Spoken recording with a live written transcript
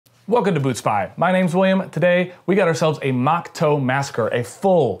Welcome to BootSpy. My name's William. Today we got ourselves a Moc Toe massacre, a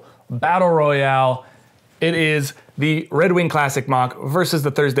full battle royale. It is the Red Wing Classic Moc versus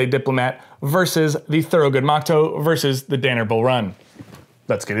the Thursday Diplomat versus the Thorogood Moc Toe versus the DANNER Bull Run.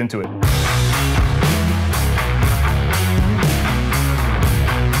 Let's get into it.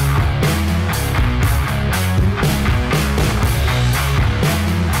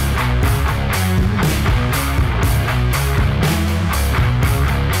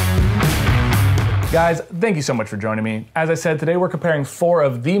 Guys, thank you so much for joining me. As I said, today we're comparing 4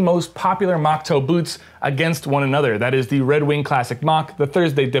 of the most popular Moc Toe boots against one another. That is the Red Wing Classic Moc, the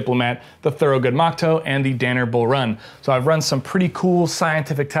Thursday Diplomat, the Thorogood Moc Toe, and the DANNER Bull Run. So I've run some pretty cool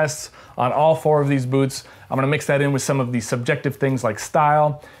scientific tests on all 4 of these boots. I'm gonna mix that in with some of the subjective things like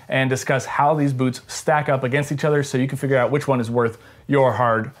style and discuss how these boots stack up against each other so you can figure out which one is worth your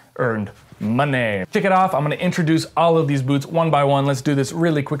hard-earned money. Kick it off, I'm gonna introduce all of these boots one by one. Let's do this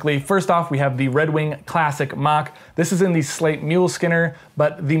really quickly. First off, we have the Red Wing Classic Moc. This is in the slate mule skinner,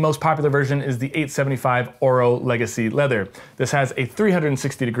 but the most popular version is the 875 Oro Legacy leather. This has a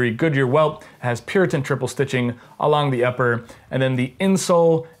 360-degree Goodyear welt, it has Puritan triple stitching along the upper, and then the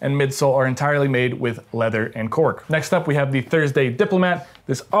insole and midsole are entirely made with leather and cork. Next up, we have the Thursday Diplomat.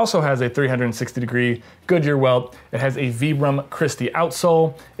 This also has a 360-degree Goodyear welt. It has a Vibram Christie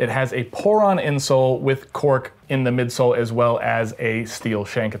outsole. It has a pour-on insole with cork in the midsole as well as a steel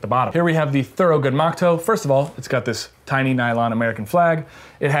shank at the bottom. Here we have the Thorogood Moc Toe. First of all, it's got this tiny nylon American flag.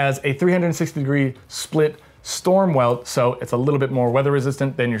 It has a 360-degree split storm welt, so it's a little bit more weather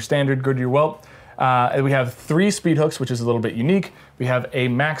resistant than your standard Goodyear welt. We have 3 speed hooks, which is a little bit unique. We have a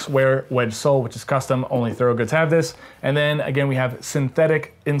max wear wedge sole, which is custom, only Thorogoods have this. And then again, we have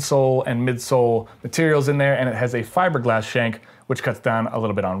synthetic insole and midsole materials in there, and it has a fiberglass shank, which cuts down a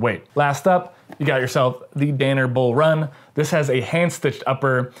little bit on weight. Last up, you got yourself the DANNER Bull Run. This has a hand-stitched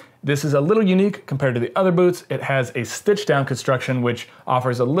upper. This is a little unique compared to the other boots. It has a stitch down construction, which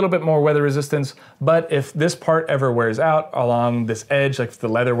offers a little bit more weather resistance, but if this part ever wears out along this edge, like if the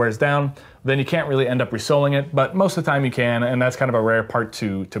leather wears down, then you can't really end up resoling it, but most of the time you can, and that's kind of a rare part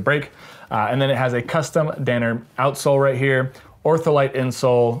to break. And then it has a custom DANNER outsole right here, Ortholite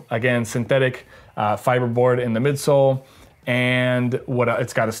insole, again, synthetic fiberboard in the midsole, and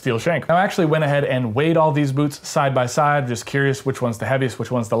it's got a steel shank. Now I actually went ahead and weighed all these boots side by side, just curious which one's the heaviest,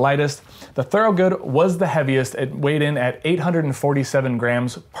 which one's the lightest. The Thorogood was the heaviest. It weighed in at 847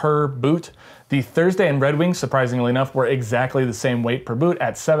 grams per boot. The Thursday and Red Wing, surprisingly enough, were exactly the same weight per boot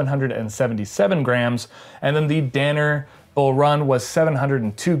at 777 grams. And then the DANNER Bull Run was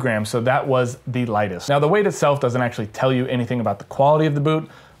 702 grams, so that was the lightest. Now the weight itself doesn't actually tell you anything about the quality of the boot,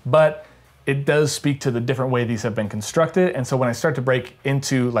 but it does speak to the different way these have been constructed. And so when I start to break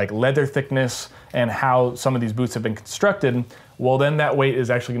into like leather thickness and how some of these boots have been constructed, well then that weight is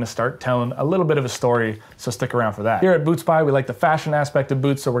actually gonna start telling a little bit of a story, so stick around for that. Here at BootSpy, we like the fashion aspect of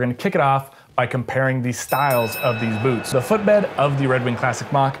boots, so we're gonna kick it off by comparing the styles of these boots. The footbed of the Red Wing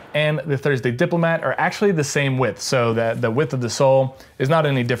Classic Moc and the Thursday Diplomat are actually the same width, so that the width of the sole is not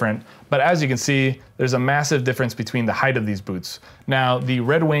any different, but as you can see, there's a massive difference between the height of these boots. Now, the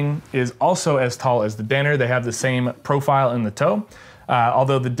Red Wing is also as tall as the DANNER. They have the same profile in the toe.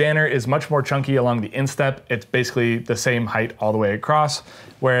 Although the DANNER is much more chunky along the instep, it's basically the same height all the way across.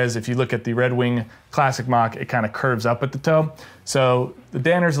 Whereas if you look at the Red Wing Classic Moc, it kind of curves up at the toe. So the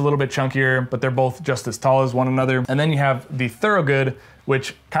DANNER is a little bit chunkier, but they're both just as tall as one another. And then you have the Thorogood,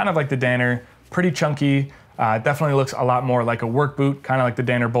 which kind of like the DANNER, pretty chunky, definitely looks a lot more like a work boot, kind of like the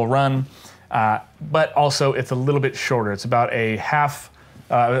DANNER Bull Run, but also it's a little bit shorter. It's about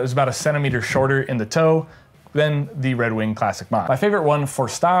it's about a centimeter shorter in the toe than the Red Wing Classic Moc. My favorite one for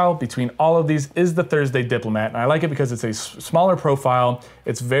style between all of these is the Thursday Diplomat, and I like it because it's a smaller profile,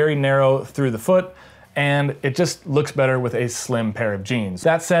 it's very narrow through the foot, and it just looks better with a slim pair of jeans.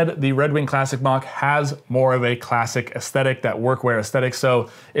 That said, the Red Wing Classic Moc has more of a classic aesthetic, that workwear aesthetic, so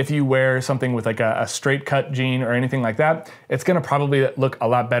if you wear something with like a straight cut jean or anything like that, it's gonna probably look a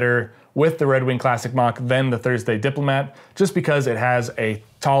lot better with the Red Wing Classic Moc than the Thursday Diplomat, just because it has a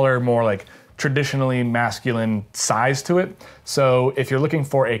taller, more like traditionally masculine size to it. So if you're looking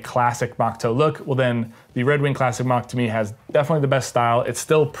for a classic Moc Toe look, well then the Red Wing Classic Moc to me has definitely the best style. It's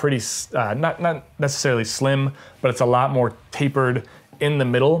still pretty, not necessarily slim, but it's a lot more tapered in the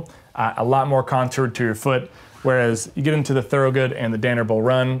middle, a lot more contoured to your foot. Whereas you get into the Thorogood and the Danner Bull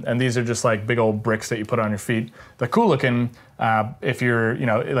Run, and these are just like big old bricks that you put on your feet. They're cool looking if you're, you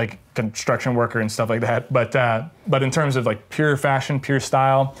know, like construction worker and stuff like that. But in terms of like pure fashion, pure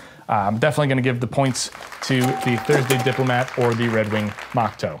style, I'm definitely gonna give the points to the Thursday Diplomat or the Red Wing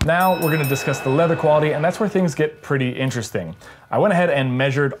Moc Toe. Now we're gonna discuss the leather quality, and that's where things get pretty interesting. I went ahead and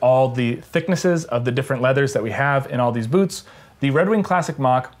measured all the thicknesses of the different leathers that we have in all these boots. The Red Wing Classic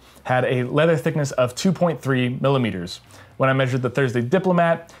Moc had a leather thickness of 2.3 millimeters. When I measured the Thursday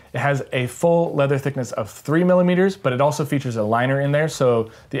Diplomat, it has a full leather thickness of 3 millimeters, but it also features a liner in there.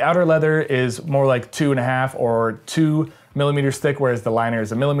 So the outer leather is more like 2.5 or 2 millimeters thick, whereas the liner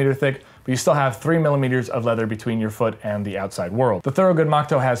is 1 millimeter thick, but you still have 3 millimeters of leather between your foot and the outside world. The Thorogood Moc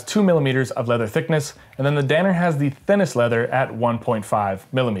Toe has 2 millimeters of leather thickness, and then the Danner has the thinnest leather at 1.5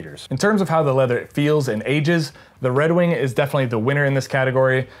 millimeters. In terms of how the leather feels and ages, the Red Wing is definitely the winner in this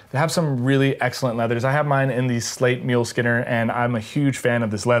category. They have some really excellent leathers. I have mine in the slate mule skinner, and I'm a huge fan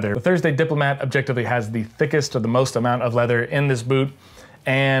of this leather. The Thursday Diplomat objectively has the thickest or the most amount of leather in this boot,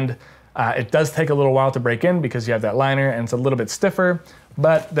 and it does take a little while to break in because you have that liner and it's a little bit stiffer,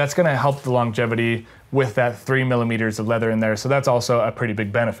 but that's gonna help the longevity with that 3 millimeters of leather in there. So that's also a pretty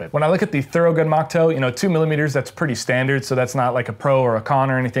big benefit. When I look at the Thorogood Moc Toe, you know, 2 millimeters, that's pretty standard. So that's not like a pro or a con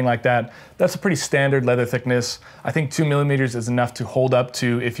or anything like that. That's a pretty standard leather thickness. I think 2 millimeters is enough to hold up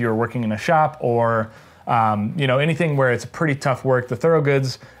to if you're working in a shop or you know, anything where it's pretty tough work. The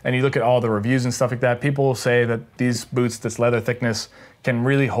Thorogoods, and you look at all the reviews and stuff like that, people say that these boots, this leather thickness, can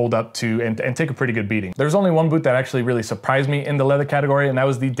really hold up to and take a pretty good beating. There's only one boot that actually really surprised me in the leather category, and that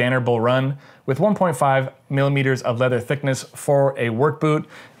was the Danner Bull Run with 1.5 millimeters of leather thickness for a work boot,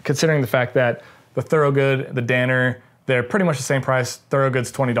 considering the fact that the Thorogood, the Danner, they're pretty much the same price.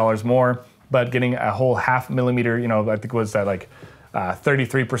 Thorogood's $20 more, but getting a whole 0.5 millimeter, you know, I think was that like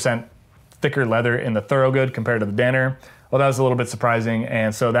 33% thicker leather in the Thorogood compared to the Danner. Well, that was a little bit surprising,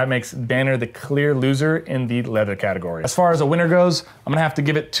 and so that makes Danner the clear loser in the leather category. As far as a winner goes, I'm gonna have to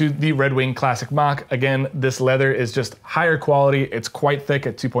give it to the Red Wing Classic Moc. Again, this leather is just higher quality. It's quite thick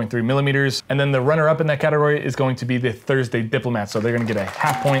at 2.3 millimeters. And then the runner-up in that category is going to be the Thursday Diplomat, so they're gonna get a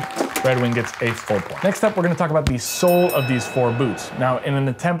half point. Red Wing gets a full point. Next up, we're gonna talk about the sole of these 4 boots. Now, in an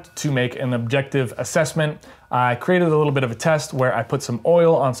attempt to make an objective assessment, I created a little bit of a test where I put some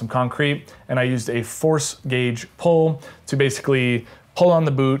oil on some concrete and I used a force gauge pull to basically pull on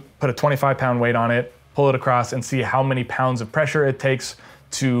the boot, put a 25-pound weight on it, pull it across and see how many pounds of pressure it takes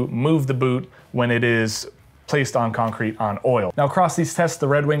to move the boot when it is placed on concrete on oil. Now across these tests, the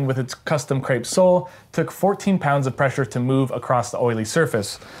Red Wing with its custom crepe sole took 14 pounds of pressure to move across the oily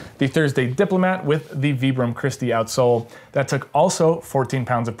surface. The Thursday Diplomat with the Vibram Christie outsole, that took also 14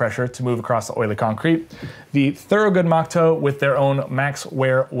 pounds of pressure to move across the oily concrete. The Thorogood Moc Toe with their own Max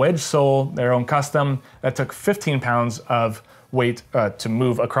Wear wedge sole, their own custom, that took 15 pounds of weight to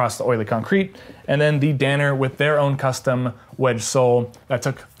move across the oily concrete. And then the Danner with their own custom wedge sole, that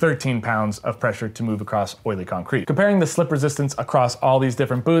took 13 pounds of pressure to move across oily concrete. Comparing the slip resistance across all these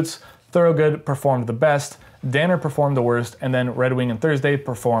different boots, Thorogood performed the best, Danner performed the worst, and then Red Wing and Thursday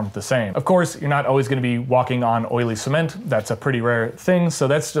performed the same. Of course, you're not always gonna be walking on oily cement. That's a pretty rare thing, so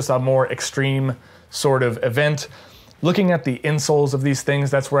that's just a more extreme sort of event. Looking at the insoles of these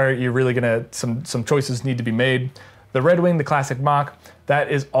things, that's where you're really gonna, some choices need to be made. The Red Wing, the Classic Moc, that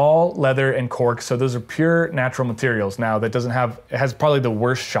is all leather and cork, so those are pure natural materials. Now, that doesn't have, it has probably the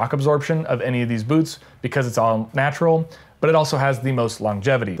worst shock absorption of any of these boots because it's all natural, but it also has the most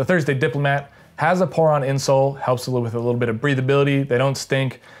longevity. The Thursday Diplomat has a pour-on insole, helps with a little bit of breathability, they don't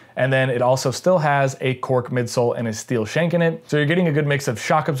stink, and then it also still has a cork midsole and a steel shank in it. So you're getting a good mix of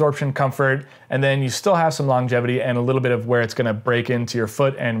shock absorption, comfort, and then you still have some longevity and a little bit of where it's gonna break into your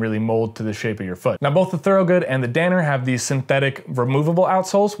foot and really mold to the shape of your foot. Now, both the Thorogood and the Danner have these synthetic removable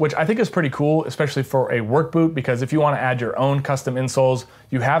outsoles, which I think is pretty cool, especially for a work boot, because if you wanna add your own custom insoles,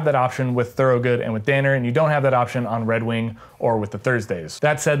 you have that option with Thorogood and with Danner, and you don't have that option on Red Wing or with the Thursdays.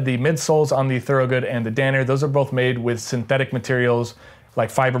 That said, the midsoles on the Thorogood and the Danner, those are both made with synthetic materials like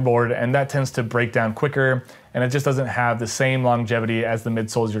fiberboard, and that tends to break down quicker, and it just doesn't have the same longevity as the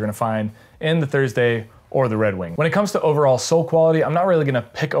midsoles you're gonna find in the Thursday or the Red Wing. When it comes to overall sole quality, I'm not really gonna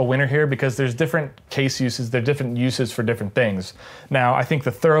pick a winner here because there's different case uses, there are different uses for different things. Now, I think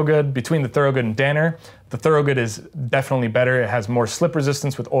the Thorogood, between the Thorogood and Danner, the Thorogood is definitely better. It has more slip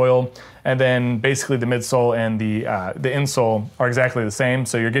resistance with oil, and then basically the midsole and the insole are exactly the same,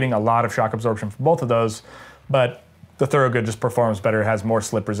 so you're getting a lot of shock absorption for both of those, but the Thorogood just performs better, has more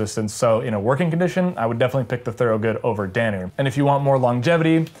slip resistance. So in a working condition, I would definitely pick the Thorogood over Danner. And if you want more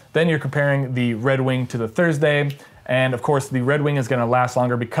longevity, then you're comparing the Red Wing to the Thursday. And of course, the Red Wing is gonna last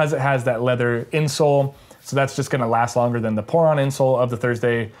longer because it has that leather insole. So that's just gonna last longer than the pour-on insole of the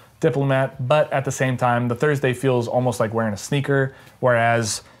Thursday Diplomat, but at the same time, the Thursday feels almost like wearing a sneaker,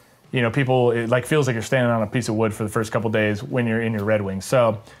 whereas, you know, it like feels like you're standing on a piece of wood for the first couple days when you're in your Red Wing.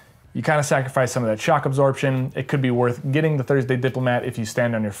 So you kind of sacrifice some of that shock absorption. It could be worth getting the Thursday Diplomat if you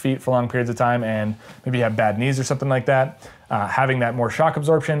stand on your feet for long periods of time and maybe you have bad knees or something like that. Having that more shock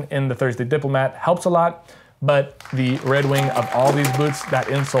absorption in the Thursday Diplomat helps a lot. But the Red Wing of all these boots, that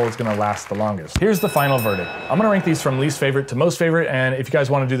insole is gonna last the longest. Here's the final verdict. I'm gonna rank these from least favorite to most favorite, and if you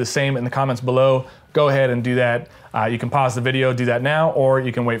guys wanna do the same in the comments below, go ahead and do that. You can pause the video, do that now, or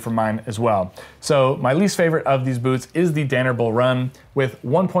you can wait for mine as well. So my least favorite of these boots is the DANNER Bull Run with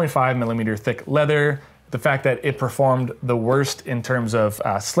 1.5 millimeter thick leather. The fact that it performed the worst in terms of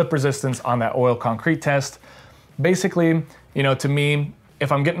slip resistance on that oil concrete test. Basically, you know, to me,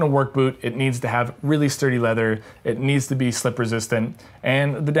 if I'm getting a work boot, it needs to have really sturdy leather, it needs to be slip resistant,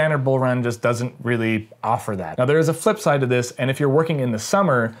 and the DANNER Bull Run just doesn't really offer that. Now there is a flip side to this, and if you're working in the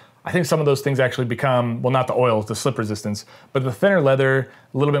summer, I think some of those things actually become, well, not the oils, the slip resistance, but the thinner leather,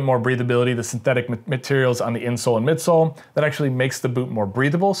 a little bit more breathability, the synthetic materials on the insole and midsole, that actually makes the boot more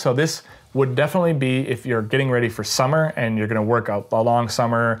breathable. So this would definitely be if you're getting ready for summer and you're gonna work a long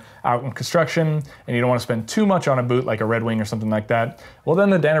summer out in construction and you don't wanna spend too much on a boot like a Red Wing or something like that, well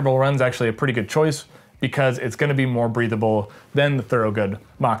then the DANNER Bull Run's actually a pretty good choice because it's gonna be more breathable than the Thorogood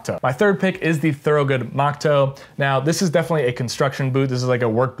Moc Toe. My third pick is the Thorogood Moc Toe. Now, this is definitely a construction boot. This is like a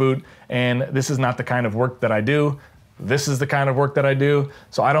work boot, and this is not the kind of work that I do. This is the kind of work that I do,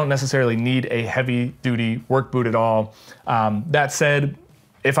 so I don't necessarily need a heavy-duty work boot at all. That said,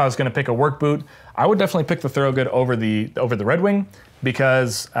 if I was gonna pick a work boot, I would definitely pick the Thorogood over the Red Wing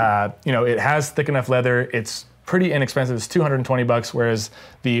because you know, it has thick enough leather. It's pretty inexpensive. It's 220 bucks, whereas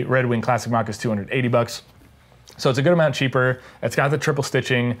the Red Wing Classic Moc is 280 bucks. So it's a good amount cheaper. It's got the triple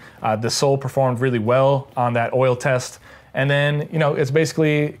stitching. The sole performed really well on that oil test. And then, you know, it's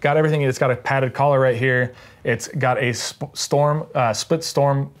basically got everything. It's got a padded collar right here. It's got a split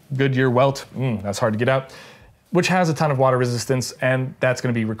storm Goodyear welt. That's hard to get out, which has a ton of water resistance, and that's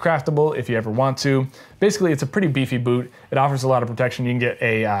gonna be recraftable if you ever want to. Basically, it's a pretty beefy boot. It offers a lot of protection. You can get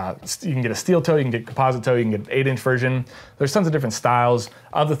a steel toe, you can get composite toe, you can get an 8-inch version. There's tons of different styles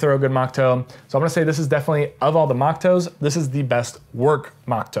of the Thorogood Moc Toe. So I'm gonna say this is definitely, of all the Moc Toes, this is the best work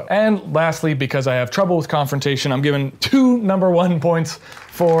Moc Toe. And lastly, because I have trouble with confrontation, I'm giving 2 #1 points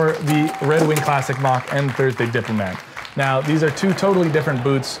for the Red Wing Classic Moc and Thursday Diplomat. Now, these are 2 totally different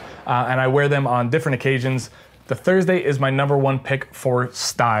boots, and I wear them on different occasions. The Thursday is my #1 pick for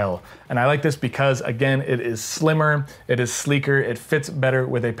style. And I like this because, again, it is slimmer, it is sleeker, it fits better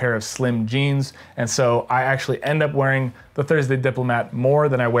with a pair of slim jeans. And so I actually end up wearing the Thursday Diplomat more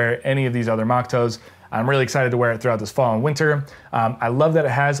than I wear any of these other Moc Toes. I'm really excited to wear it throughout this fall and winter. I love that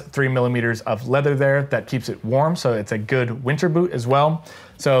it has 3 millimeters of leather there that keeps it warm, so it's a good winter boot as well.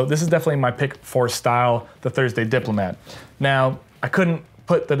 So this is definitely my pick for style, the Thursday Diplomat. Now, I couldn't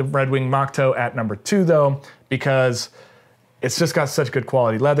put the Red Wing Moc Toe at #2 though, because it's just got such good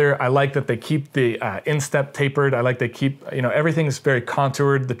quality leather. I like that they keep the instep tapered. I like they keep, you know, everything's very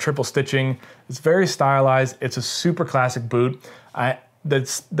contoured, the triple stitching. It's very stylized. It's a super classic boot.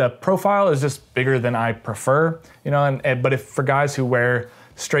 The profile is just bigger than I prefer, you know, but if for guys who wear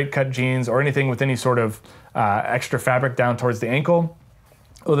straight cut jeans or anything with any sort of extra fabric down towards the ankle,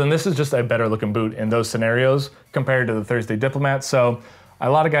 well, then this is just a better looking boot in those scenarios compared to the Thursday Diplomat. So a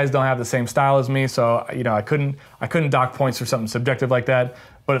lot of guys don't have the same style as me, so you know I couldn't dock points for something subjective like that.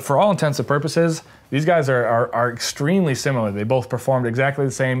 But for all intents and purposes, these guys are extremely similar. They both performed exactly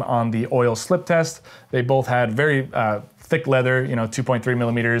the same on the oil slip test. They both had very thick leather, you know, 2.3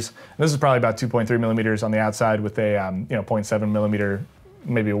 millimeters. And this is probably about 2.3 millimeters on the outside with a 0.7 millimeter,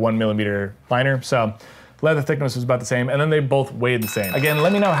 maybe a 1 millimeter liner. So leather thickness was about the same, and then they both weighed the same. Again,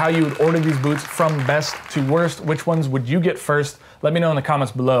 let me know how you would order these boots from best to worst. Which ones would you get first? Let me know in the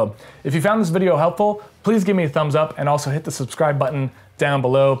comments below. If you found this video helpful, please give me a thumbs up and also hit the subscribe button down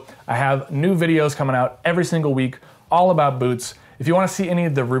below. I have new videos coming out every single week, all about boots. If you want to see any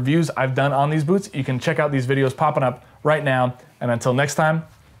of the reviews I've done on these boots, you can check out these videos popping up right now. And until next time,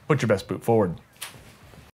 put your best boot forward.